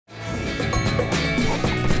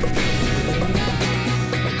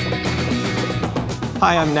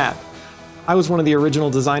Hi, I'm Nat. I was one of the original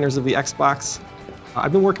designers of the Xbox.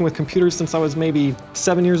 I've been working with computers since I was maybe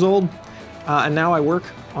 7 years old, and now I work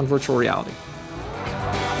on virtual reality.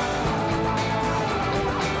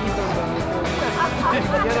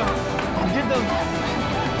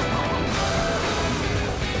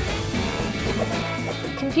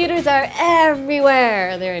 Computers are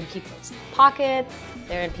everywhere. They're in people's pockets,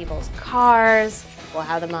 they're in people's cars, people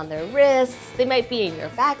have them on their wrists, they might be in your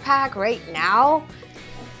backpack right now.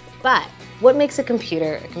 But what makes a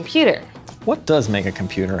computer a computer? What does make a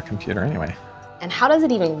computer anyway? And how does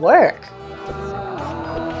it even work?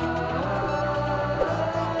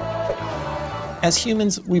 As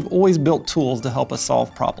humans, we've always built tools to help us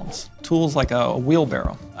solve problems. Tools like a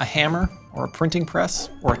wheelbarrow, a hammer, or a printing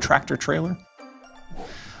press, or a tractor trailer.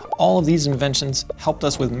 All of these inventions helped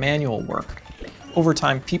us with manual work. Over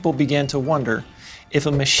time, people began to wonder if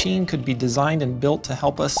a machine could be designed and built to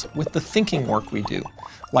help us with the thinking work we do,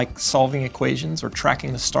 like solving equations or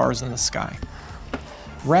tracking the stars in the sky.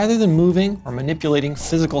 Rather than moving or manipulating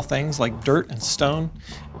physical things like dirt and stone,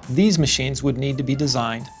 these machines would need to be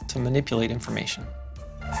designed to manipulate information.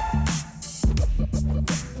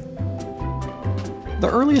 The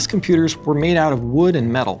earliest computers were made out of wood and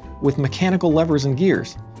metal, with mechanical levers and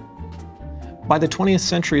gears. By the 20th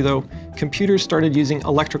century, though, computers started using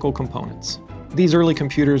electrical components. These early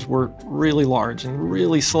computers were really large and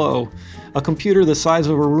really slow. A computer the size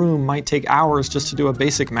of a room might take hours just to do a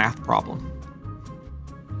basic math problem.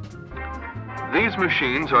 These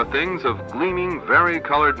machines are things of gleaming,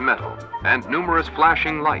 vari-colored metal and numerous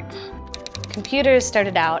flashing lights. Computers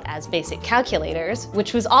started out as basic calculators,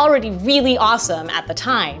 which was already really awesome at the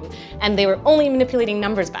time, and they were only manipulating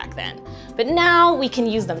numbers back then. But now we can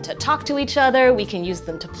use them to talk to each other, we can use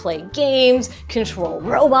them to play games, control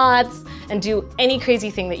robots, and do any crazy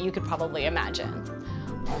thing that you could probably imagine.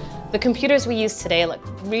 The computers we use today look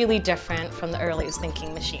really different from the earliest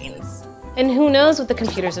thinking machines. And who knows what the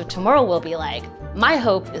computers of tomorrow will be like? My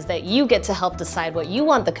hope is that you get to help decide what you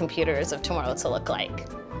want the computers of tomorrow to look like.